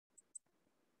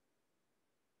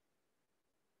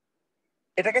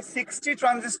এটাকে 60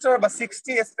 ট্রানজিস্টর বা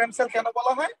 60 SM sell কেন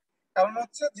বলা হয়? কারণ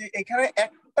হচ্ছে যে এখানে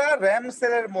একটা র্যাম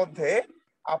সেলের মধ্যে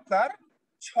আপনার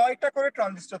 6টা করে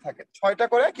ট্রানজিস্টর থাকে, 6টা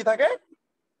করে কি থাকে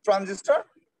ট্রানজিস্টর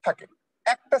থাকে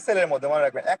একটা সেলের মধ্যে। মনে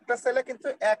রাখবেন একটা সেলে কিন্তু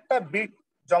একটা বিট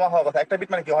জমা হওয়ার কথা। একটা বিট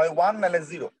মানে কি হয় 1 নাহলে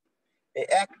 0। এই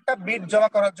একটা বিট জমা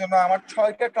করার জন্য আমার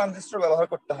 6টা ট্রানজিস্টর ব্যবহার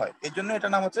করতে হয়, এই জন্য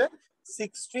এটার নাম হচ্ছে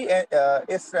 60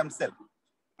 এসএম সেল।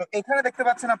 তো এখানে দেখতে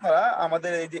পাচ্ছেন আপনারা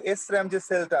আমাদের এই যে এসএম যে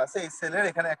সেলটা আছে এই সেলের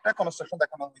এখানে একটা কনস্ট্রাকশন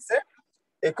দেখানো হয়েছে।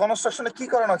 এই কনস্ট্রাকশনে কি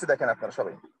করানো হচ্ছে দেখেন আপনারা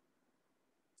সবাই।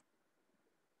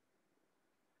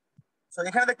 তো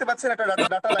এখানে দেখতে পাচ্ছেন একটা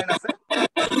ডাটা লাইন আছে,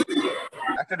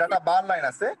 একটা ডাটা বার লাইন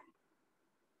আছে।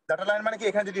 ডাটা লাইন মানে কি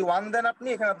এখানে যদি 1 দেন আপনি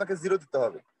এখানে আপনাকে 0 দিতে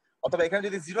হবে, অথবা এখানে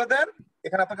যদি 0 দেন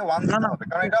এখানে আপনাকে 1 দিতে হবে,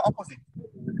 কারণ এটা অপোজিট।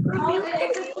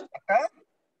 একটা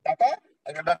ডাটা,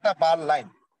 একটা ডাটা বার লাইন।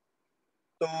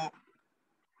 তো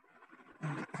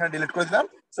এখানে ডিলিট করে দিলাম।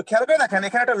 তো খেয়াল করে দেখেন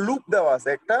এখানে একটা লুপ দেওয়া আছে,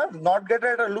 একটা নট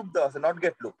গেটের একটা লুপ দেওয়া আছে, নট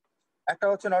গেট লুপ। একটা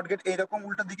হচ্ছে নট গেট এইরকম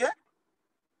উল্টো দিকে,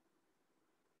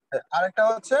 আর একটা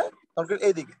হচ্ছে নট গেট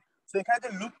এইদিকে। তো এখানে যে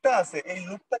লুপটা আছে এই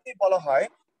লুপটাকে বলা হয়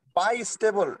by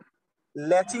stable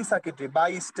latching circuitry,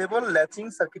 by stable latching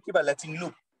circuitry বা latching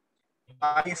loop,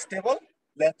 by stable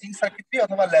latching circuitry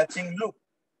অথবা ল্যাচিং লুপ।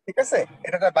 ঠিক আছে,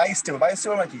 এটা একটা বাই স্টেবল। বাই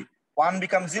স্টেবল মানে কি 1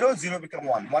 become 0, 0 become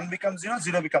 1, 1 become 0,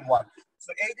 0 become 1।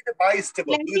 So এই যে বাই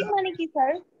স্টেবল দুই ল্যাচিং মানে কি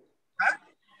স্যার? হ্যাঁ,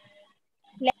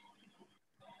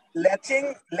 ল্যাচিং,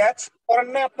 ল্যাচ পড়েন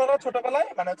না আপনারা ছোটবেলায়?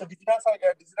 মানে হচ্ছে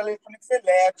ডিজিটাল ইলেকট্রনিক্স এ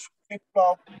ল্যাচ, ফ্লিপ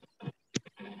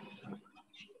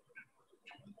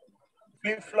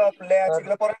ফ্লপ, ল্যাচ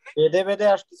এগুলো পড়েন না? বেদে বেদে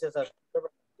আসতেছে স্যার।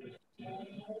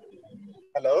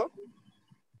 হ্যালো,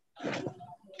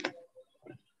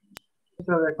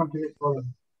 এখন থেকে বলেন।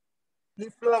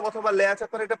 ফ্লিপ ফ্লপ অথবা ল্যাচ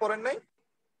আপনারা এটা পড়েন নাই?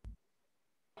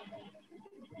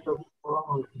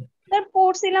 স্যার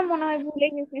পড়ছিলাম মনে হয়, ভুলে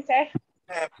গেছি স্যার।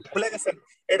 হ্যাঁ ভুলে গেছেন।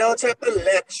 এটা হচ্ছে আপনার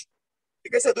ল্যাচ।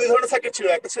 ঠিক আছে, দুই ধরনের সার্কিট ছিল,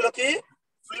 একটা ছিল কি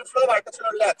ফ্লিপ ফ্লপ আর একটা ছিল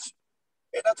ল্যাচ।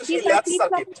 এটা হচ্ছে জি সেই স্যার, ল্যাচ ফ্লিপ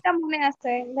সার্কিট। ফ্লপটা মনে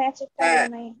আছে, ল্যাচেরটা হ্যাঁ,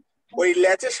 মনে নাই। ওই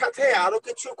ল্যাচের সাথে আরো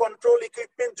কিছু কন্ট্রোল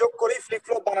ইকুইপমেন্ট যোগ করে ফ্লিপ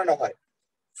ফ্লপ বানানো হয়।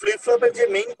 ফ্লিপ ফ্লপের যে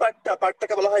মেইন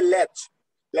পার্টটাকে বলা হয় ল্যাচ।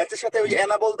 ল্যাচের সাথে ওই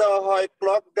এনাবল দেওয়া হয়,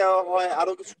 ক্লক দেওয়া হয়,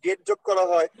 আরো কিছু গেট যোগ করা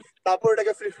হয়, তারপর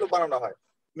এটাকে ফ্লিপ ফ্লপ বানানো হয়।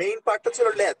 মেইন পার্টটা ছিল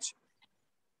ল্যাচ।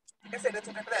 ঠিক আছে, এটা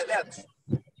হচ্ছে একটা ল্যাচ।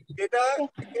 এটা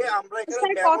থেকে আমরা এখানে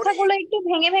স্যার মেমোরি। কথাগুলো একটু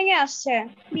ভেঙে ভেঙে আসছে,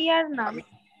 ক্লিয়ার না। আমি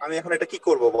আমি এখন এটা কি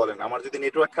করব বলেন? আমার যদি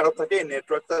নেটওয়ার্ক খারাপ থাকে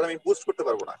নেটওয়ার্ক তাহলে আমি বুস্ট করতে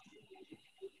পারবো না।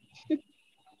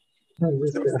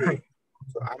 বুঝতে পারছি।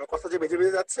 তো আমার কথা যে বেজে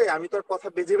বেজে যাচ্ছে, আমি তো আর কথা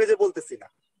বেজে বেজে বলতেছি না।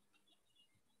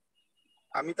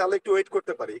 আমি তাহলে একটু ওয়েট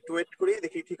করতে পারি, একটু ওয়েট করি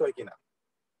দেখি ঠিক হয় কিনা।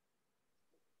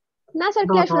 না স্যার,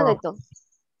 ক্লিয়ার শোনা যাইতো।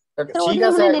 ঠিক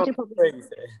আছে, এখন হয়ে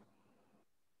গেছে।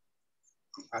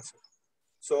 আচ্ছা,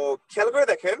 সো খেয়াল করে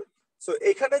দেখেন। সো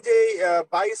এখানে যে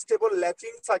বাই স্টেবল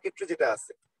ল্যাচিং সার্কিটরি যেটা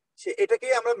আছে সে এটাকে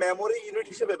আমরা মেমোরি ইউনিট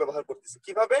হিসেবে ব্যবহার করতেছি।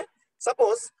 কিভাবে?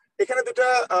 সাপোজ এখানে দুটা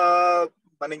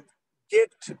মানে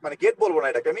গেট, মানে গেট বলবো না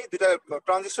এটাকে আমি, দুটা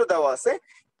ট্রানজিস্টর দেওয়া আছে।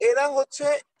 এরা হচ্ছে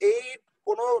এই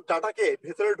কোনো ডাটাকে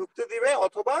ভেতরে ঢুকতে দিবে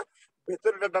অথবা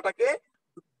ভেতরের ডাটাকে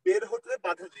বের হতে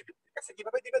বাধা দিবে। ঠিক আছে,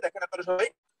 কিভাবে দিবে দেখেন আপনারা সবাই।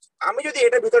 আমি যদি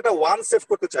এটার ভিতরটা 1 সেভ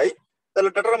করতে চাই তাহলে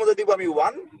ডাটার মধ্যে দিব আমি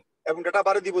 1 এবং ডাটা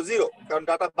বারে দিব 0, কারণ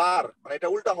ডাটা বার মানে এটা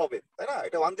উল্টা হবে, তাই না?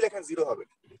 এটা 1 দিলে এখানে 0 হবে।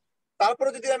 তারপরে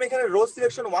যদি আমি এখানে রো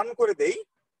সিলেকশন 1 করে দেই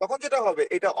তখন যেটা হবে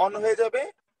এটা অন হয়ে যাবে,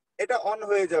 এটা অন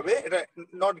হয়ে যাবে, এটা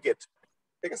নট গেট।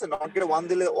 ঠিক আছে, নট গেট 1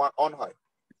 দিলে অন হয়,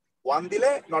 1 দিলে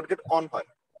নট গেট অন হয়।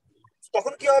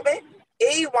 তখন কি হবে,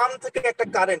 এই 1 থেকে একটা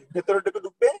কারেন্ট ভেতরে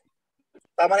ঢুকবে,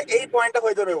 তার মানে এই পয়েন্টটা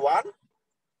হয়ে যাবে 1,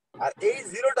 আর এই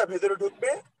 0টা ভেতরে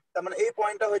ঢুকবে, তার মানে এই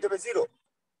পয়েন্টটা হয়ে যাবে 0।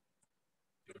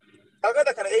 তাহলে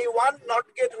দেখেন এই 1 নট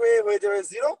গেট হয়ে যাবে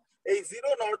 0, এই 0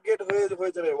 নট গেট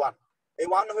হয়ে যাবে 1, এই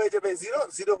 1 হয়ে যাবে 0,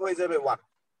 0 হয়ে যাবে 1।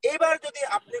 এবার যদি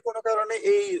আপনি কোনো কারণে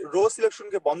এই রো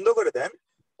সিলেকশনকে বন্ধ করে দেন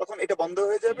তখন এটা বন্ধ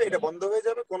হয়ে যাবে, এটা বন্ধ হয়ে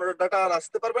যাবে, কোনো ডাটা আর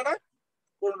আসতে পারবে না,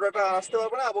 কোনো ডাটা আসতে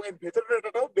পারবে না, এবং এই ভেতরের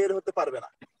ডাটাটাও বের হতে পারবে না।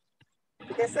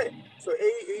 ঠিক আছে, সো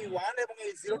এই 1 এবং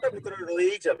এই 0টা ভিতরে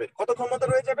রয়েই যাবে। কতক্ষণ মতো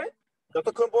রয়ে যাবে?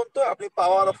 যতক্ষণ পর্যন্ত আপনি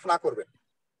পাওয়ার অফ না করবেন।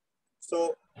 So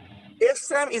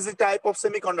SRAM is a type of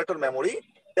semiconductor memory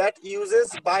that uses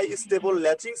bistable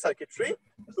latching circuitry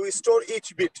to store each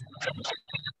bit.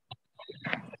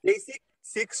 Basic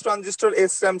 6 transistor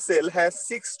SRAM cell has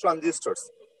 6 transistors.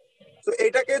 So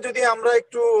এটাকে যদি আমরা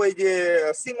একটু ওই যে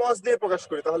CMOS দিয়ে প্রকাশ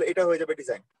করি তাহলে এটা হয়ে যাবে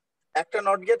ডিজাইন। একটা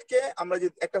নট গেটকে আমরা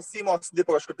যদি একটা CMOS দিয়ে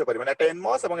প্রকাশ করতে পারি, মানে একটা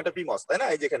NMOS এবং একটা PMOS, তাই না?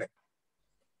 এই যেখানে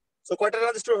সো কয়টা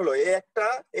ট্রানজিস্টর হলো? এই একটা,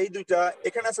 এই দুইটা,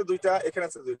 এখানে আছে দুইটা, এখানে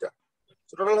আছে দুইটা,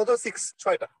 সো টোটাল হতো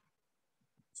 6টা।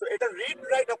 সো এটা রিড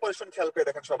রাইট অপারেশন খেয়াল করে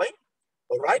দেখেন সবাই।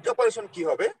 রাইট অপারেশন কি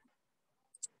হবে?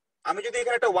 আমি যদি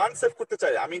এখানে একটা 1 সেভ করতে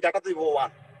চাই, আমি ডাটা দিব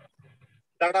 1,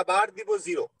 ডাটা বার দিব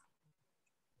 0।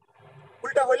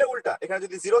 উল্টা হইলে উল্টা, এখানে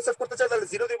যদি 0 সেভ করতে চাই তাহলে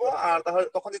 0 দিব, আর তাহলে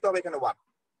তখন দিতে হবে এখানে 1,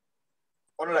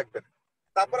 মনে রাখবেন।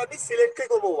 তারপর আমি সিলেক্ট কে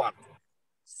করব 1,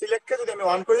 সিলেক্ট কে যদি আমি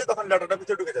 1 করে দিই তখন ডাটাটা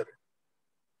ভিতরে ঢুকে যাবে।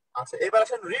 আচ্ছা, এবার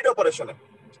আসেন রিড অপারেশনে।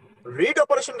 রিড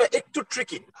অপারেশনটা একটু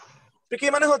ট্রিকি। ট্রিকি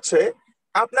মানে হচ্ছে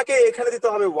আপনাকে এখানে দিতে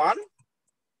হবে 1,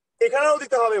 এখানেও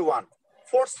দিতে হবে 1,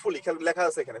 ফোর্সফুলি লেখা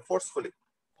আছে এখানে ফোর্সফুলি।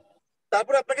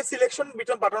 তারপরে আপনাকে সিলেকশন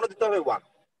বাটনও দিতে হবে 1।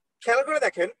 খেয়াল করে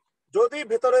দেখেন, যদি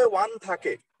ভেতরে 1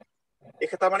 থাকে,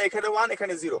 তার মানে এখানে 1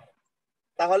 এখানে 0,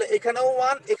 তাহলে এখানেও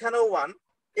 1 এখানেও 1,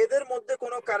 এদের মধ্যে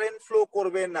কোনো কারেন্ট ফ্লো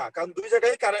করবে না, কারণ দুই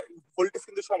জায়গায় কারেন্ট ভোল্টেজ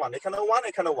কিন্তু সমান, এখানেও 1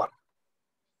 এখানেও 1।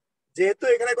 যেহেতু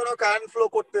এখানে কোনো কারেন্ট ফ্লো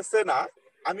করতেছে না,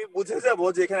 আমি বুঝে যাব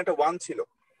যে এখানে একটা 1 ছিল।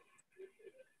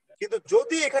 কিন্তু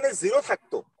যদি এখানে 0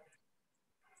 থাকতো,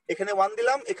 এখানে 1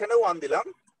 দিলাম, এখানেও 1 দিলাম,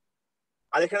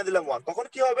 আর এখানে দিলাম 1, তখন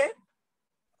কি হবে?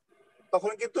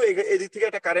 তখন কিন্তু এদিক থেকে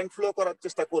একটা কারেন্ট ফ্লো করার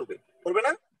চেষ্টা করবে, করবে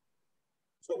না?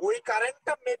 তো ওই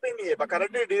কারেন্টটা মেপে নিয়ে বা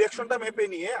কারেন্টের ডিরেকশনটা মেপে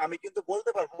নিয়ে আমি কিন্তু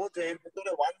বলতে পারবো যে এর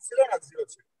ভিতরে 1 ছিল না 0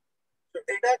 ছিল। তো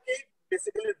এটাকে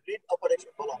বেসিক্যালি রিড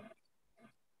অপারেশন বলা হয়।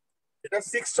 এটা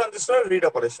 6 ট্রানজিস্টর রিড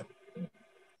অপারেশন।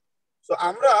 তো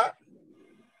আমরা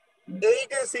এই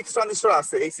যে 6 ট্রানজিস্টর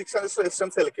আছে, এই 6 ট্রানজিস্টর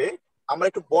এক্সটেন সেলকে আমরা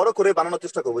একটু বড় করে বানানোর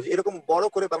চেষ্টা করবো, যে এরকম বড়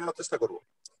করে বানানোর চেষ্টা করব।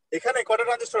 এখানে কয়টা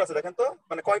ট্রানজিস্টর আছে দেখেন তো,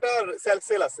 মানে কয়টা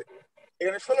সেল আছে?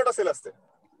 এখানে 16টা সেল আছে।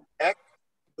 1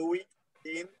 2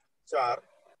 3 4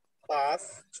 5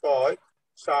 6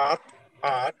 7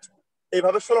 8,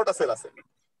 এইভাবে 16টা সেল আছে।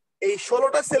 এই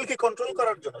 16টা সেলকে কন্ট্রোল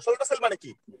করার জন্য, 16টা সেল মানে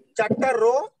কি, 4টা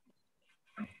রো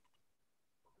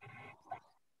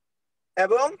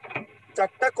এবং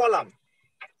 4টা কলাম।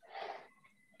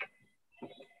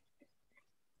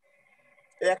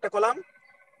 এই একটা কলাম,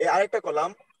 এই আরেকটা কলাম,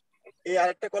 এই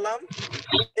আরেকটা কলাম,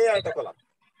 এই আরেকটা কলাম।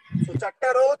 তো 4টা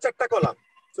রো 4টা কলাম।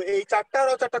 তো এই 4টা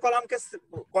রো 4টা কলামকে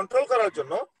কন্ট্রোল করার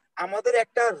জন্য আমাদের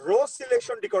একটা রো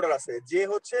সিলেকশন ডিকোডার আছে, যে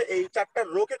হচ্ছে এই 4টা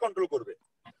রো কে কন্ট্রোল করবে।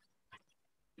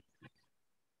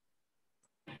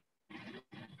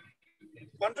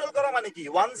 কন্ট্রোল করা মানে কি,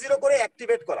 1 0 করে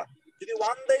অ্যাক্টিভেট করা। যদি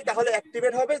 1 দেই তাহলে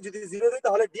অ্যাক্টিভেট হবে, যদি 0 দেই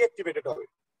তাহলে ডিঅ্যাক্টিভেটেড হবে।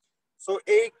 সো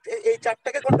এই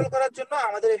 4টাকে কন্ট্রোল করার জন্য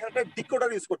আমাদের এখানে একটা ডিকোডার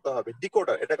ইউজ করতে হবে।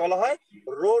 ডিকোডার, এটা বলা হয়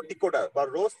রো ডিকোডার বা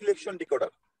রো সিলেকশন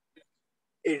ডিকোডার।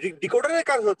 এই ডিকোডারের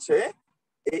কাজ হচ্ছে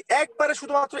এই একবারে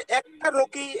শুধুমাত্র একটা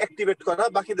রোকেই অ্যাক্টিভেট করা,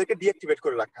 বাকিদেরকে ডিঅ্যাক্টিভেট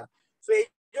করে রাখা। তো এই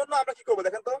জন্য আমরা কি করবো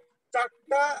দেখেন তো,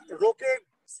 4টা রোকে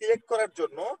সিলেক্ট করার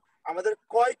জন্য আমাদের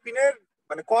কয় পিনের,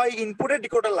 মানে কয় ইনপুটের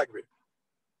ডিকোডার লাগবে?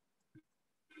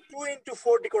 2 into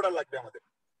 4 ডিকোডার লাগবে আমাদের।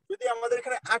 যদি আমাদের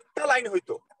এখানে 8টা লাইন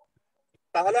হইতো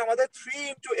তাহলে আমাদের 3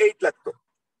 into 8 লাগতো।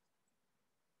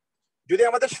 যদি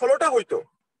আমাদের 16টা হইতো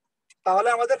তাহলে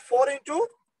আমাদের 4 into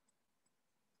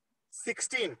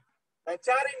 16, মানে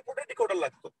 4 ইনপুটের ডিকোডার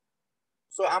লাগতো।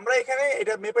 সো আমরা এখানে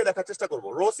এটা মেপে দেখার চেষ্টা করব,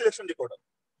 রো সিলেকশন ডিকোডার।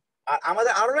 আর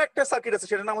আমাদের আরো একটা সার্কিট আছে,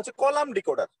 সেটার নাম হচ্ছে কলাম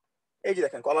ডিকোডার। এই যে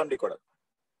দেখেন কলাম ডিকোডার,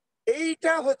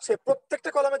 এইটা হচ্ছে প্রত্যেকটা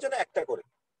কলামের জন্য একটা করে,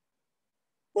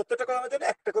 প্রত্যেকটা কলামের জন্য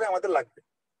একটা করে আমাদের লাগবে।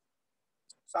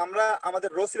 আমরা আমাদের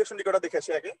রো সিলেকশন ডিকোডার দেখে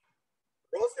আসি আগে।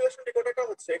 রো সিলেকশন ডিকোডারটা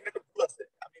হচ্ছে, এখানে একটু ভুল আছে,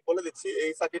 আমি বলে দিচ্ছি,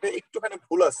 এই সার্কিটে একটুখানি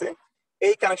ভুল আছে,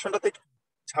 এই কানেকশনটাতে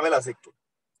ঝামেলা আছে একটু।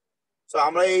 তো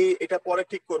আমরা এটা পরে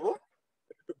ঠিক করব,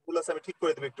 একটু ভুল আছে, আমি ঠিক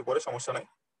করে দেবো একটু পরে, সমস্যা নাই।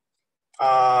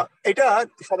 এটা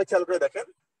সবাই খেয়াল করে দেখেন,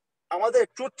 আমাদের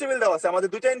ট্রুথ টেবিল দেওয়া আছে, আমাদের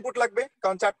দুইটা ইনপুট লাগবে,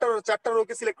 কারণ চারটা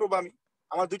রোকে সিলেক্ট করবো আমি,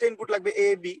 আমার দুইটা ইনপুট লাগবে এ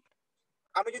বি।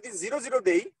 আমি যদি 0 0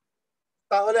 দেই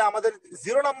তাহলে আমাদের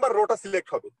 0 নাম্বার রোটা সিলেক্ট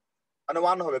হবে, মানে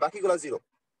 1 হবে, বাকিগুলা 0।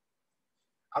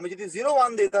 আমি যদি 0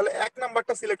 1 দিই তাহলে 1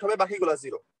 নাম্বারটা সিলেক্ট হবে, বাকিগুলা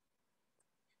 0।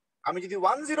 আমি যদি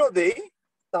 1 0 দেই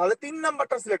তাহলে 3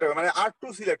 নাম্বারটা সিলেক্ট হবে, মানে R2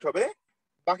 সিলেক্ট হবে,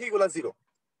 বাকিগুলা 0,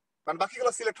 মানে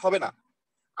বাকিগুলা সিলেক্ট হবে না।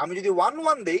 আমি যদি 1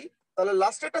 1 দেই তাহলে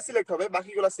লাস্টেরটা সিলেক্ট হবে,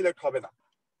 বাকিগুলা সিলেক্ট হবে না।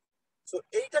 সো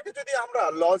এইটাকে যদি আমরা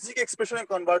লজিক এক্সপ্রেশনে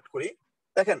কনভার্ট করি,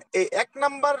 দেখেন এই 1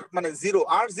 নাম্বার মানে 0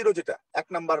 R0, যেটা 1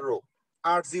 নাম্বার রো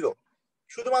R0,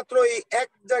 শুধুমাত্র এই এক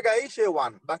জায়গায় সে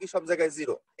 1, বাকি সব জায়গায়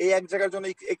 0। এই এক জায়গার জন্য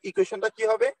ইকুয়েশনটা কি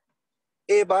হবে,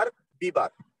 এ বার বি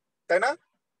বার, তাই না?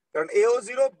 কারণ এও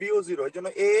 0 বিও 0, এই জন্য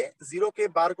এ 0 কে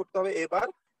বার করতে হবে, এ বার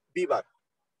বি বার,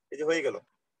 এই যে হয়ে গেল।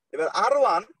 এবার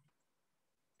R1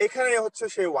 এখানে হচ্ছে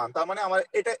সে 1, তার মানে আমার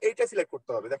এইটা সিলেক্ট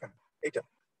করতে হবে, দেখেন এইটা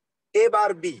এ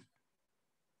বার বি।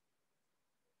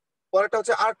 পরেরটা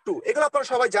হচ্ছে R2, এগুলো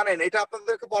আপনারা সবাই জানেন, এটা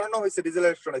আপনাদেরকে পড়ানো হয়েছে ডিজিটাল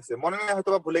ইলেকট্রনিক্সে, মনে নাই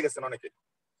হয়তো বা ভুলে গেছেন অনেকে,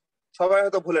 সবাই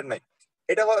হয়তো ভুলেন নাই।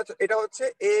 এটা হচ্ছে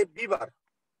A B bar,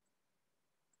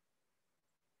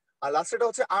 R last এটা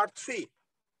হচ্ছে R3,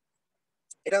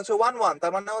 এটা হচ্ছে 1 1,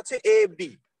 তার মানে হচ্ছে এ বি,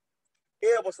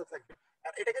 এই অবস্থা থাকবে।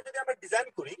 আর এটাকে যদি আমরা ডিজাইন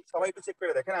করি, সবাই একটু চেক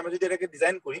করে দেখেন, আমি যদি এটাকে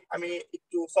ডিজাইন করি, আমি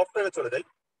একটু সফটওয়্যারে চলে যাই।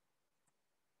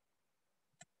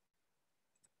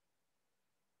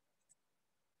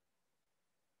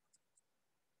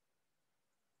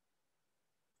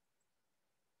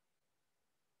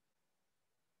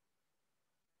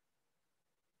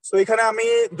 তো এখানে আমি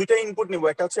দুইটা ইনপুট নিব,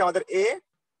 একটা হচ্ছে আমাদের এ,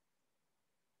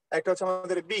 একটা হচ্ছে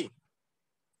আমাদের বি।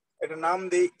 এটার নাম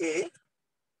দেই এ,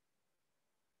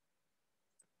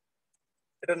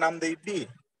 এটার নাম দেই বি।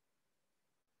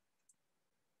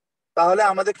 তাহলে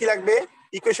আমাদের কি লাগবে,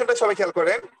 ইকুয়েশনটা সবাই খেয়াল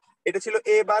করেন। এটা ছিল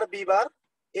এ বার B bar,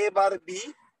 A bar B,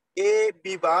 A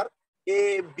B bar, A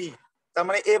B. তার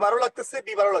মানে এ বারও লাগতেছে,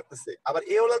 বি বারও লাগতেছে, আবার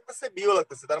এও লাগতেছে, বিও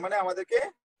লাগতেছে। তার মানে আমাদেরকে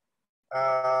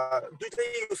দুইটাই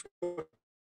ইউজ করতে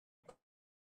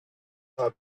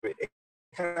হবে।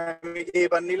 এখানে আমি এ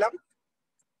বার নিলাম,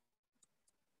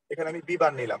 এখানে আমি বি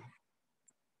বার নিলাম।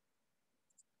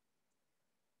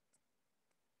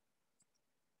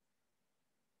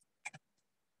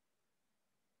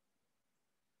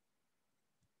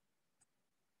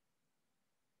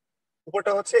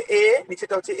 উপরটা হচ্ছে এ,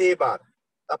 নিচেটা হচ্ছে এ বার,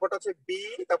 তারপরটা হচ্ছে বি,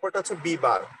 তারপরটা হচ্ছে বি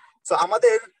বার। তো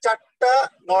আমাদের চারটা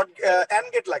নট এন্ড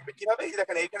গেট লাগবে। কিভাবে, এই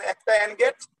দেখেন এখানে একটা এন্ড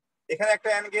গেট, এখানে একটা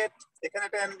এন্ড গেট, এখানে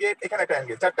একটা এন্ড গেট, এখানে একটা এন্ড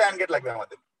গেট, চারটা এন্ড গেট লাগবে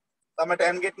আমাদের। তো আমরা একটা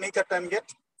এন্ড গেট নেই, চারটা এন্ড গেট,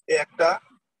 এ একটা,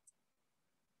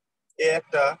 এ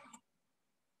একটা,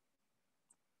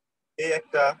 এ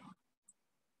একটা,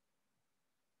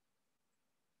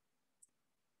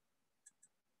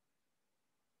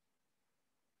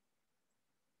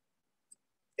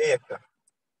 এ একটা।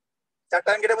 চারটা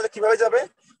এন্ড গেটের মধ্যে কিভাবে যাবে,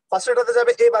 ফার্স্টটাতে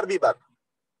যাবে এ বার বি বার,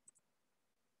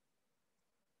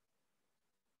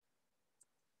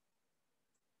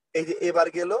 এই যে এ বার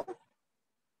গেল,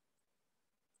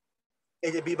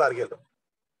 এই যে বি বার গেল,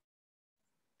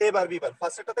 এ বার বি বার,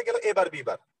 ফার্স্টটাতে গেল এ বার বি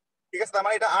বার। ঠিক আছে, তার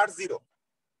মানে এটা 8-0।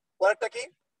 পরেরটা কি,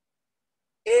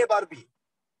 এ বার বি,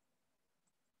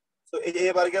 তো এই যে এ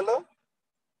বার গেল,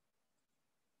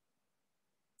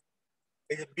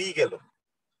 এই যে বি গেল।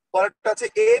 পরেরটা আছে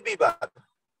এ বি বার,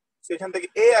 সেখান থেকে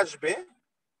এ আসবে,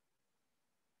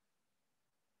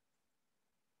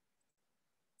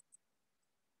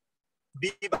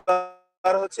 বি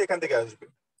বার হচ্ছে এখান থেকে আসবে।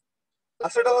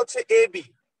 লাস্টটা হচ্ছে এ বি,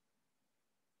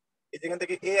 এই যেখান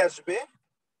থেকে এ আসবে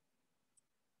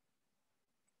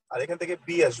আর এখান থেকে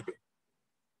বি আসবে।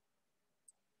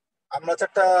 আমরা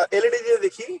চারটা এলইডি দিয়ে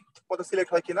দেখি কত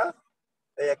সিলেক্ট হয় কিনা।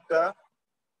 এই একটা,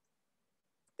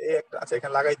 এই একটা, আচ্ছা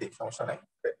এখানে লাগাই দিই, সমস্যা নাই।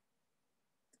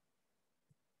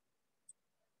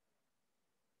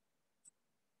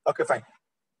 Okay fine.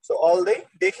 সো অল দেই,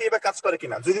 দেখি এবার কাজ করে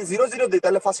কিনা। যদি 0-0 দিই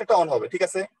তাহলে ফার্স্টটা অন হবে, ঠিক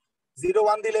আছে।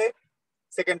 0-1 দিলে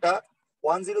সেকেন্ডটা,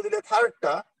 1-0 দিলে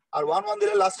থার্ডটা, আর 1-1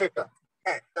 দিলে লাস্টেরটা।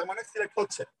 হ্যাঁ, তার মানে সিলেক্ট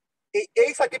হচ্ছে।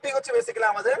 এই সার্কিটটাই হচ্ছে বেসিক্যালি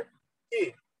আমাদের কি,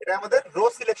 এটা আমাদের রো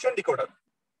সিলেকশন ডিকোডার।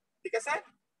 ঠিক আছে,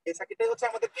 এই সার্কিটটাই হচ্ছে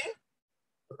আমাদের কি,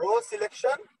 রো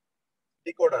সিলেকশন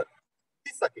ডিকোডার।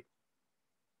 এই সার্কিট,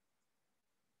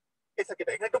 এই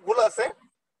সার্কিটটা এখানে একটু ভুল আছে।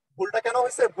 ভুলটা কেন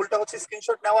হয়েছে, ভুলটা হচ্ছে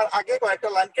স্ক্রিনশট নেওয়ার আগে কয়েকটা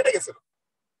লাইন কেটে গেছে,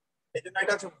 এই জন্য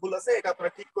এটা হচ্ছে ভুল আছে। এটা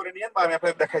আপনারা ঠিক করে নিয়েন, বা আমি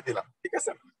আপনাদের দেখাই দিলাম। ঠিক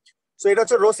আছে, তো এটা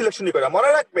হচ্ছে রো সিলেকশন ডিকোডার। মনে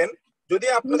রাখবেন, যদি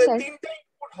জি আপনাদের স্যার। তিনটা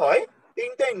ইনপুট হয়,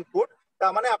 তিনটা ইনপুট,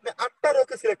 তার মানে আপনি 8টা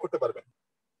রোকে সিলেক্ট করতে পারবেন।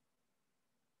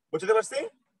 বুঝতে পারছি,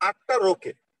 8টা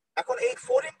রোকে। এখন এই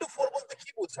 4x4 বলতে কি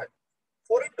বোঝায়,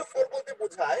 4x4 বলতে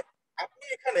বোঝায় আপনি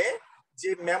এখানে যে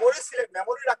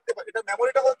মেমোরি রাখতে পারেন। এটা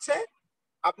মেমোরিটা হচ্ছে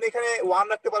আপনি এখানে 1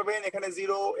 রাখতে পারবেন, এখানে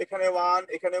 0, এখানে 1,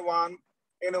 এখানে 1,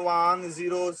 এখানে 1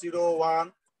 0 0 1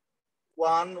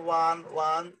 1 1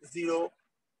 1 0,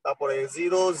 তারপরে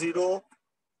 0 0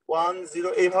 1 0,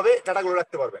 এইভাবে ডাটাগুলো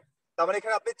রাখতে পারবেন। তার মানে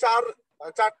এখানে আপনি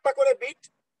চারটা করে বিট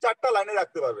চারটা লাইনে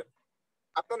রাখতে পারবেন।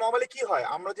 আপনার নর্মালি কি হয়,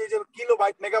 আমরা যে কিলো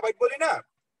বাইট মেগাবাইট বলি না,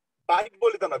 বাইট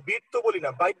বলি তো না, বিট তো বলি না,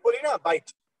 বাইট বলি না, বাইট।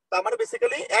 তার মানে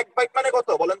বেসিক্যালি 1 বাইট মানে কত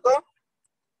বলেন তো,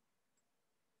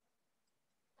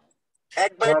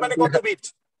 1 বাইট মানে কত বিট?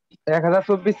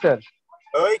 1024 স্যার।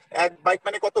 ওই 1 বাইট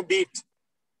মানে কত বিট?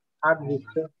 8 বিট।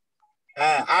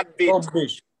 হ্যাঁ, 8 বিট।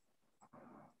 24।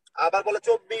 আবার বলে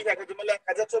 24, একজন বলে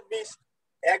 1024।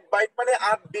 1 বাইট মানে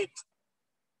 8 বিট।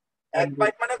 1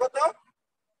 বাইট মানে কত?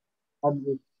 8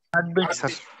 বিট। 8 bit 8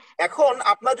 sir. বিট। এখন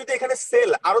আপনার যদি এখানে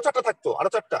সেল আরো চারটা থাকতো, আরো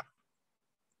চারটা,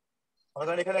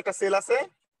 এখানে একটা সেল আছে,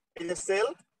 এই যে সেল,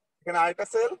 এখানে আরেকটা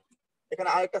সেল, এখানে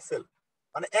আরেকটা সেল,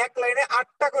 মানে এক লাইনে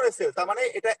 8টা করে সেল। তার মানে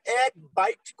এটা 1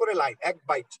 বাইট করে লাইন, 1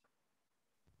 বাইট।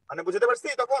 মানে বুঝতে পারছি,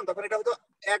 তখন এটা হতো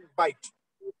 1 বাইট।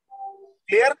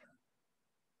 ক্লিয়ার?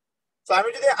 তো আমি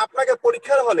যদি আপনাকে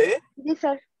পরীক্ষার হলে জি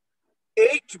স্যার।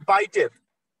 8 বাইটের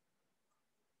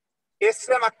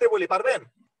এসরাম আঁকতে বলি, পারবেন?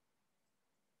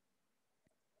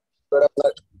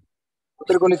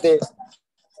 উত্তর গলিতে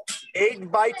 8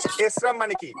 বাইট SRAM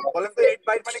মানে কি বলেন তো? 8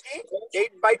 বাইট মানে কি?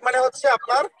 8 বাইট মানে হচ্ছে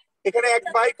আপনার এখানে 1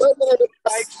 byte, 2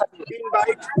 byte, 3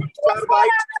 byte, 4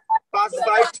 byte, 5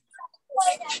 byte.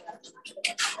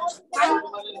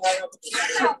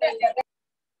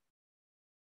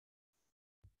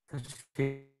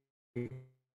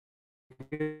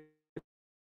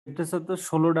 এটা স্যার তো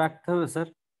 16 রাখতে হবে স্যার।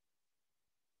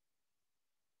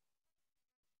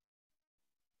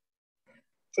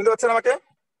 শুনতে পাচ্ছেন আমাকে?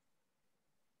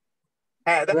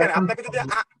 হ্যাঁ দেখেন, আপনাকে যদি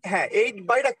হ্যাঁ 8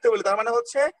 বাইট রাখতে বলে তার মানে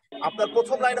হচ্ছে আপনার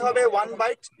প্রথম লাইন হবে 1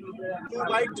 বাইট, 2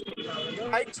 বাইট, 3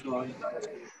 বাইট।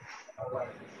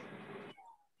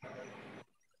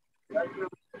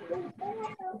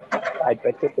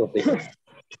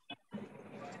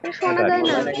 শোনা যায়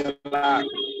না,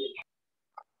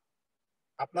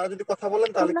 আপনারা যদি কথা বলেন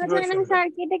তাহলে শোনা কিভাবে যায় না শুনবেন? স্যার,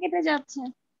 কেটে কেটে যাচ্ছে।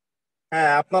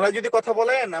 হ্যাঁ আপনারা যদি কথা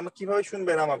বলেন আমরা কিভাবে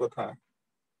শুনবেন আমার কথা?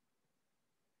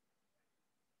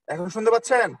 এখন শুনতে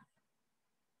পাচ্ছেন?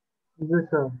 জি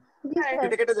স্যার। জি স্যার।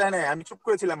 কেটে কেটে যায় না, আমি চুপ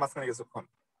করেছিলাম মাঝখানে কিছুক্ষণ।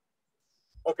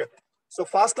 ওকে, সো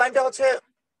ফার্স্ট লাইনটা হচ্ছে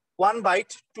 1 byte,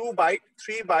 2 byte,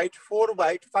 3 byte, 4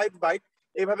 byte, 5 byte,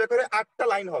 এইভাবে করে 8টা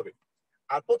লাইন হবে।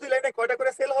 আর প্রতি লাইনে কয়টা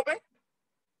করে সেল হবে?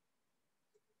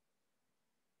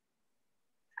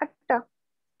 8টা।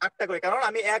 8টা করে, কারণ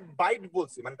আমি 1 বাইট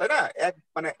বলছি, মানে তাই না? এক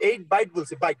মানে 8 বাইট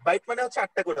বলছি, বাইট বাইট মানে হচ্ছে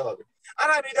 8টা করে হবে। আর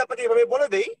আমি যদি আপনাকে এভাবে বলে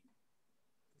দেই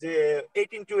যে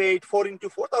 8 ইন্টু 8, 4 ইন্টু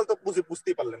 4, তাহলে তো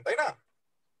বুঝতেই পারলেন, তাই না?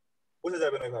 বুঝে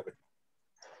যাবেন ওইভাবে।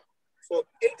 সো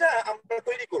এটা আমরা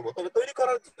তৈরি করব, তবে তৈরি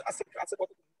করার আছে আছে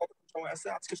কতক্ষণ সময় আছে?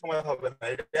 আজকে সময় হবে না,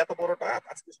 এটা এত বড়টা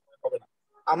আজকে সময় হবে না।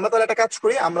 আমরা তাহলে একটা কাজ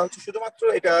করি, আমরা হচ্ছে শুধুমাত্র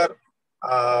এটার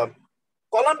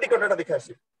কলাম ডিকোডারটা দেখে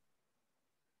আসি।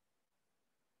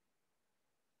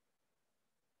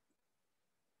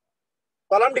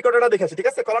 কলাম ডিকোডারটা দেখে আসি, ঠিক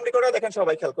আছে? কলাম ডিকোডার দেখেন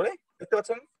সবাই খেয়াল করে, দেখতে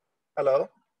পাচ্ছেন? হ্যালো?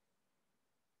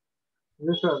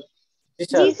 জি স্যার। জি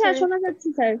স্যার, শোনা যাচ্ছে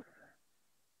স্যার।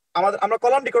 আমরা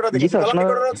কলাম ডিকোডার দেখেছি। স্যার, কলাম শোনা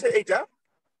ডিকোডার হচ্ছে এইটা।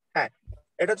 হ্যাঁ,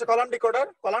 এটা হচ্ছে কলাম ডিকোডার।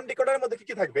 কলাম ডিকোডারের মধ্যে কি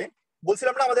কি থাকবে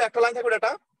বলছিলাম না? আমাদের একটা লাইন থাকবে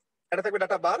ডাটা, এটা থাকবে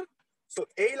ডাটা বার। সো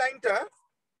এই লাইনটা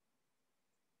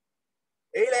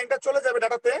চলে যাবে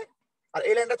ডাটাতে, আর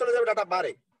এই লাইনটা চলে যাবে ডাটা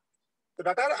বারে। তো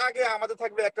ডাটার আগে আমাদের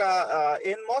থাকবে একটা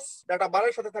এনমস, ডাটা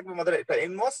বারের সাথে থাকবে আমাদের একটা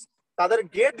এনমস। তাদের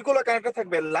গেট গুলো কানেক্টেড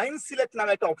থাকবে লাইন সিলেক্ট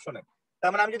নামে একটা অপশনে।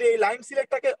 তার মানে আমি যদি এই লাইন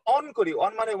সিলেক্টটাকে অন করি,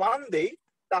 অন মানে 1 দেই,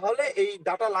 তাহলে এই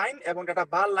ডাটা লাইন এবং ডাটা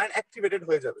বার লাইন অ্যাক্টিভেটেড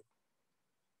হয়ে যাবে,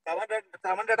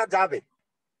 তার মানে ডাটা যাবে।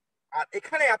 আর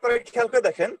এখানে আপনারা খেয়াল করে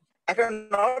দেখেন একটা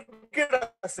নট গেট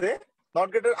আছে, নট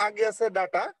গেটের আগে আছে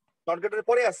ডাটা, নট গেটের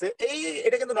পরে আছে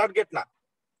এটা কিন্তু নট গেট না,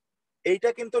 এইটা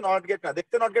কিন্তু নট গেট না।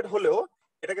 দেখতে নট গেট হলেও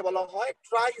এটাকে বলা হয়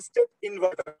ট্রাই স্টেট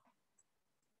ইনভার্টার।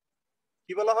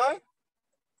 কি বলা হয়?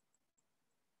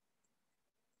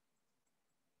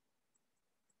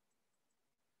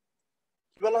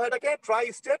 কি বলা হয় এটাকে? ট্রাই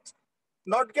স্টেট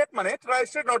নট গেট, মানে ট্রাই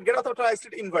স্টেট নট গেট অথবা ট্রাই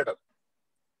স্টেট ইনভার্টার।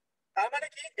 তার মানে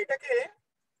কি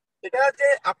এটা যে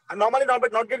নরমালি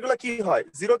নট গেট গুলো কি হয়?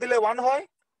 0 দিলে 1 হয়,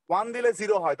 1 দিলে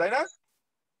 0 হয়, তাই না?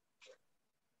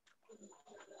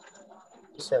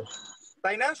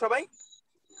 তাই না সবাই?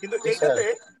 কিন্তু এইটাতে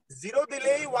 0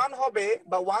 দিলেই 1 হবে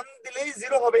বা 1 দিলেই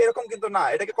 0 হবে এরকম কিন্তু না,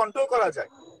 এটাকে কন্ট্রোল করা যায়।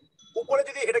 উপরে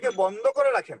যদি এটাকে বন্ধ করে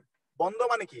রাখেন, বন্ধ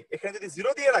মানে কি, এখানে যদি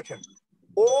 0 দিয়ে রাখেন,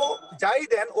 ও যাই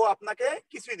দেন ও আপনাকে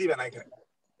কিছুই দিবে না। এখানে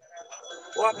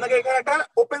ও আপনাকে এখানে একটা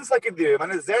ওপেন সার্কিট দিবে,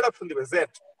 মানে জেড অপশন দিবে,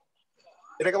 জেড,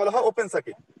 এটাকে বলা হয় ওপেন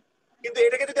সার্কিট। কিন্তু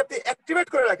এটাকে যদি আপনি অ্যাক্টিভেট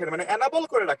করে রাখেন, মানে এনাবল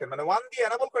করে রাখেন, মানে 1 দিয়ে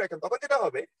এনাবল করে রাখেন, তখন যেটা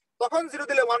হবে, তখন 0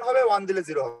 দিলে 1 হবে, 1 দিলে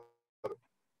 0 হবে।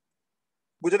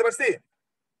 বুঝতে পারছি?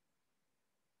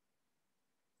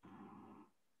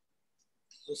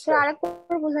 স্যার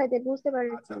আরেকবার বোঝাইতে, বুঝতে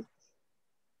পারছি। আচ্ছা,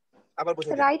 আবার বুঝে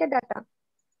দিই। Right data.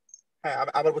 হ্যাঁ,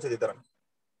 আবার বুঝে দিতে পারেন।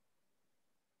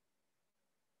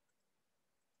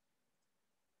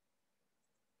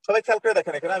 সবাই খেয়াল করে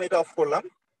দেখেন, এখানে আমি এটা অফ করলাম,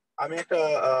 আমি একটা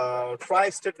ট্রাই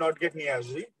স্টেট নট গেট নিয়ে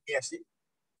আসি।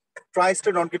 ট্রাই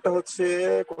স্টেট নট গেটটা হচ্ছে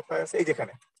কোথায় আছে? এই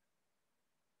যেখানে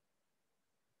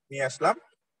নিয়ে আসলাম।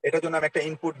 এটার জন্য আমি একটা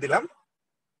ইনপুট দিলাম,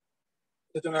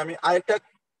 এটার জন্য আমি আরেকটা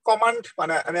কমান্ড,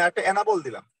 মানে আমি আরেকটা এনাবল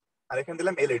দিলাম, আর এখানে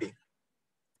দিলাম এলইডি।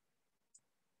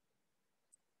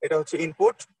 এটা হচ্ছে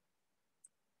ইনপুট।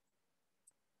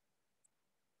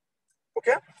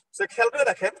 ওকে, সো খেয়াল করে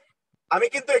দেখেন, আমি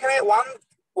কিন্তু এখানে 1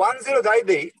 1 0 যাই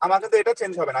দেই, আমার কিন্তু এটা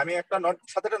চেঞ্জ হবে না। আমি একটা নট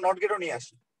সাথে একটা নট গেটও নিয়ে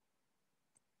আসি।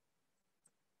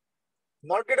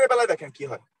 নট গেটের বেলায় দেখেন কি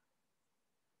হয়।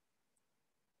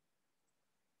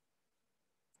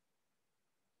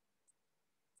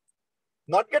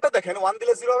 নট গেটটা দেখেন, 1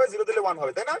 দিলে 0 হবে, 0 দিলে 1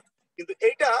 হবে, তাই না? কিন্তু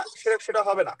এইটা সেটা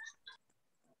হবে না।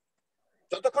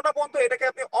 যতক্ষণ না পর্যন্ত এটাকে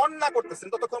আপনি অন না করতেছেন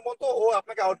ততক্ষণ পর্যন্ত ও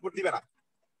আপনাকে আউটপুট দিবে না।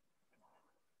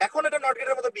 এখন এটা নট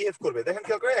গেটের মতো বিহেভ করবে, দেখেন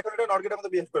খেয়াল করে, এখন এটা নট গেটের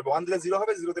মতো বিহেভ করবে, 1 দিলে 0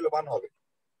 হবে, 0 দিলে 1 হবে।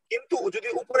 কিন্তু যদি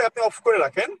উপরে আপনি অফ করে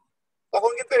রাখেন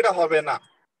তখন কিন্তু এটা হবে না।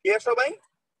 ক্লিয়ার সবাই?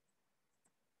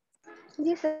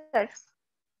 জি স্যার।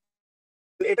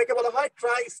 এটাকে বলা হয়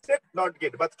ট্রাই স্টেট নট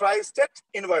গেট বা ট্রাই স্টেট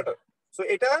ইনভার্টার। সো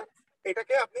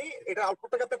এটাকে আপনি এটা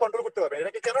আউটপুটটাকে আপনি কন্ট্রোল করতে পারবেন।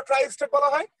 এটাকে কেন ট্রাই স্টেট বলা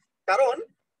হয়? কারণ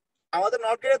আমাদের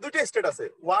নট গেটের দুইটা স্টেট আছে,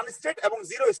 1 স্টেট এবং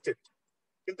 0 স্টেট,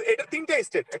 কিন্তু এটা তিনটা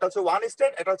স্টেট, এটা হচ্ছে 1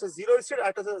 স্টেট, এটা হচ্ছে 0 স্টেট, আর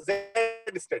এটা হচ্ছে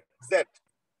জেড স্টেট। জেড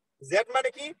জেড মানে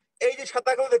কি? এই যে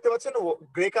সাদা কালো দেখতে পাচ্ছেন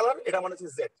গ্রে কালার, এটা মানে হচ্ছে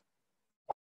জেড,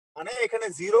 মানে এখানে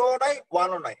 0 নাই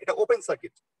 1ও নাই, এটা ওপেন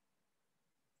সার্কিট।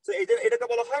 তো এই যে এটাকে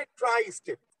বলা হয় ট্রাই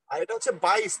স্টেট। আর এটা হচ্ছে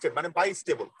বাই স্টেট, মানে বাই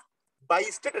স্টেবল, বাই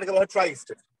স্টেট, এটাকে বলা হয় ট্রাই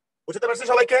স্টেট। বুঝতে পারছেন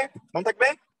সবাইকে? মনে থাকবে?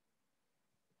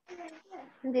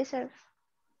 জি স্যার।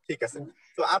 ঠিক আছে।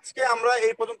 তো আজকে আমরা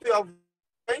এই পর্যন্তই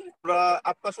আমরা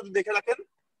আপনারা শুধু দেখে রাখেন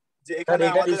যে এখানে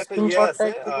এটার আমাদের একটা ইয়ে স্ক্রিনশটটা আছে,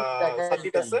 একটু যদি দেখায়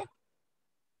সার্কিট দিতেন। আছে।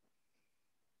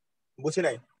 বুঝি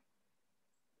নাই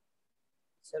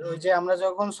স্যার ওই যে আমরা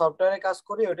যখন সফটওয়্যারে কাজ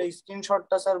করি ওটা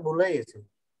স্ক্রিনশটটা স্যার ভুলে গেছে।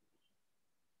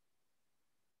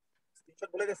 স্ক্রিনশট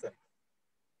ভুলে গেছে?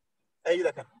 এই যে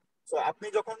দেখেন, তো আপনি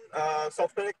যখন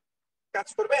সফটওয়্যারে কাজ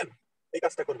করবেন এই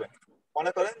কাজটা করবেন,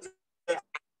 মনে করেন যে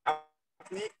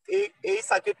আপনি এই এই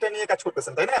সার্কিটটা নিয়ে কাজ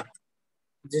করতেছেন, তাই না?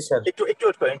 জি স্যার। একটু একটু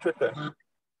ওয়েট করেন, একটু ওয়েট করেন।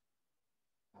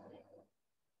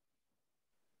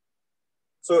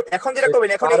 সো এখন যেটা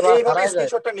করবেন, এখন বারবার এইভাবে হারায় যায়।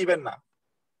 স্ক্রিনশটটা নেবেন না।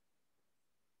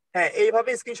 হ্যাঁ,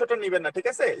 এইভাবে স্ক্রিনশটটা নেবেন না, ঠিক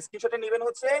আছে? স্ক্রিনশটটা নেবেন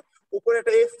হচ্ছে উপরে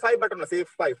একটা F5 বাটন আছে,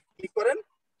 F5 ক্লিক করেন,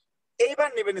 এইবার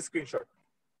নেবেন স্ক্রিনশট।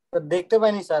 স্যার দেখতে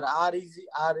পাইনি স্যার, আর ইজি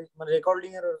আর মানে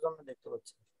রেকর্ডিং এর জন্য দেখতে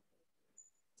পাচ্ছি।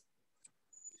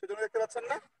 সেজন্য দেখতে পাচ্ছেন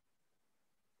না?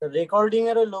 রেকর্ডিং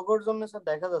এর ওই লোগোর জন্য স্যার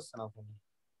দেখা যাচ্ছে না ফোনে।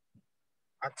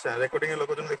 আচ্ছা, রেকর্ডিং এর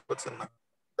লোকের জন্য দেখতে পাচ্ছেন না,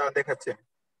 তা দেখাচ্ছে।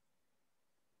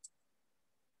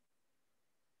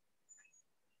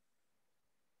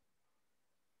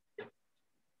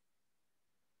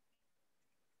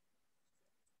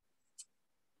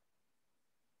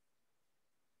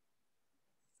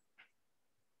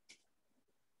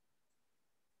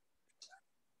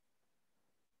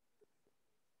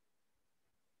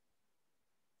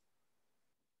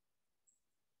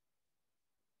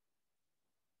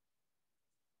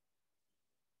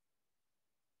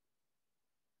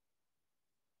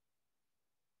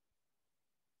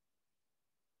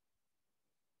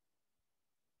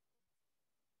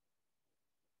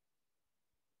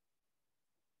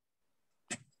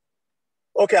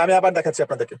 ওকে, আমি আবার দেখাচ্ছি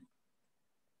আপনাদেরকে।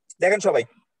 দেখেন সবাই,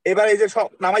 এবার এই যে সব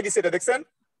নামাই দিচ্ছে, এটা দেখছেন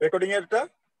রেকর্ডিং এরটা?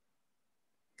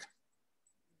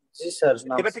 জি স্যার।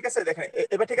 এবার ঠিক আছে? দেখেন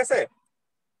এবার ঠিক আছে?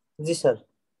 জি স্যার।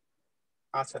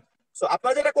 আচ্ছা, সো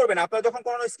আপনারা যেটা করবেন, আপনারা যখন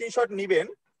কোনো স্ক্রিনশট নিবেন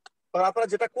তখন আপনারা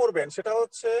যেটা করবেন সেটা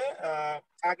হচ্ছে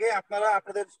আগে আপনারা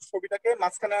আপনাদের ছবিটাকে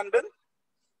মাঝখানে আনবেন,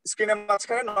 স্ক্রিনের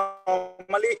মাঝখানে।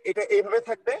 নরমালি এটা এইভাবে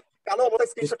থাকবে, কালো অবস্থায়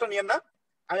স্ক্রিনশটটা নিয়েন না।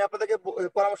 আমি আপনাদেরকে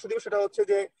পরামর্শ দিব, সেটা হচ্ছে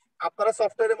যে আপনারা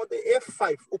সফটওয়্যারের মধ্যে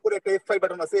F5 উপরে একটা F5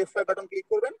 বাটন আছে, F5 বাটন ক্লিক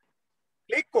করবেন।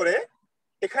 ক্লিক করে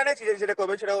এখানে যেটা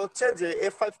করবেন সেটা হচ্ছে যে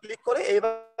F5 ক্লিক করে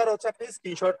এইবার হচ্ছে আপনি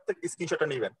স্ক্রিনশটটা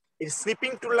নেবেন। এই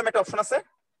স্নিপিং টুল নামে একটা অপশন আছে,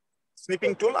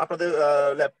 স্নিপিং টুল আপনাদের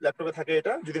ল্যাপটপে থাকে,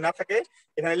 এটা যদি না থাকে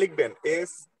এখানে লিখবেন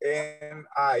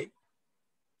SNI,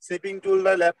 স্নিপিং টুল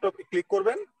ল্যাপটপ ক্লিক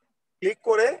করবেন, ক্লিক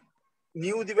করে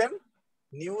নিউ দিবেন,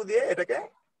 নিউ দিয়ে এটাকে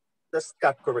জাস্ট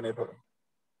কাট করবেন এইভাবে।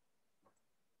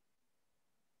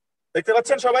 দেখতে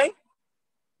পাচ্ছেন সবাই?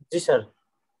 জি স্যার।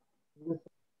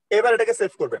 এবার এটাকে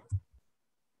সেভ করবেন।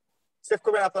 সেভ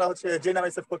করবেন আপনারা হচ্ছে যে নামে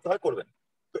সেভ করতে হয় করবেন।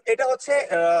 তো এটা হচ্ছে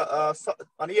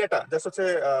মানে এটা জাস্ট হচ্ছে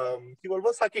কি বলবো,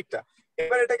 সার্কিটটা।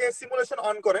 এবার এটাকে সিমুলেশন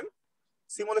অন করেন,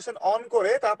 সিমুলেশন অন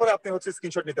করে তারপরে আপনি হচ্ছে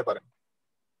স্ক্রিনশট নিতে পারেন।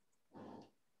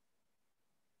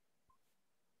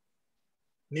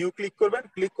 নিউ ক্লিক করবেন,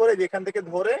 ক্লিক করে যেখান থেকে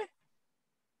ধরে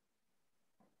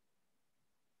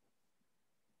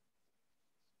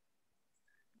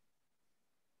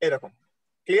এরকম।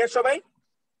 ক্লিয়ার সবাই?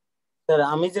 স্যার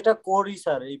আমি যেটা করি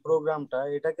স্যার এই প্রোগ্রামটা,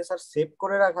 এটাকে স্যার সেভ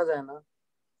করে রাখা যায় না?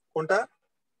 কোনটা?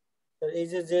 স্যার এই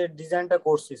যে যে ডিজাইনটা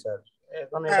করছি স্যার,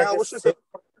 এখন হ্যাঁ, এটাকে অবশ্যই সেভ।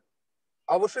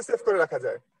 অবশ্যই সেভ করে রাখা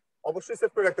যায়, অবশ্যই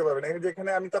সেভ করে রাখতে পারবেন। যেখানে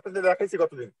আমি তো আপনাদের দেখাইছি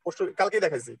কতদিন, কালকেই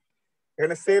দেখাইছি,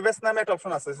 এখানে সেভ এস নামে একটা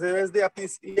অপশন আছে, সেভ এস দিয়ে আপনি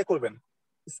ইয়ে করবেন,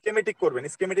 স্কেমেটিক করবেন,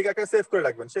 স্কেমেটিক আকারে সেভ করে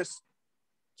রাখবেন, শেষ।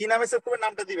 কি নামে সেভ করবেন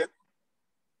নামটা দিবেন,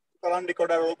 কলাম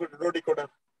ডিকোডার, রো ডিকোডার।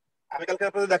 আমি কালকে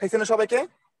আপনাদের দেখাইছি না সবাইকে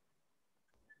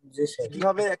জি স্যার।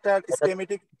 কিভাবে একটা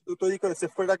স্কেমেটিক তৈরি করে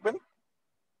সেভ করে রাখবেন।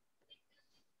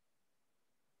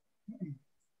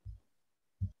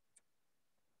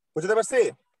 বুঝতে পারছি?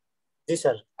 জি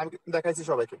স্যার। আমি দেখাইছি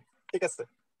সবাইকে, ঠিক আছে?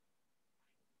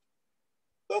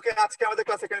 তো ওকে, আজকে আমাদের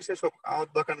ক্লাস এখানে শেষ হোক, আমার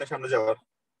দরকার নেই সামনে যাওয়ার।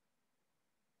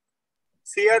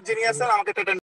 সিআর যিনি আছেন আমাকে একটা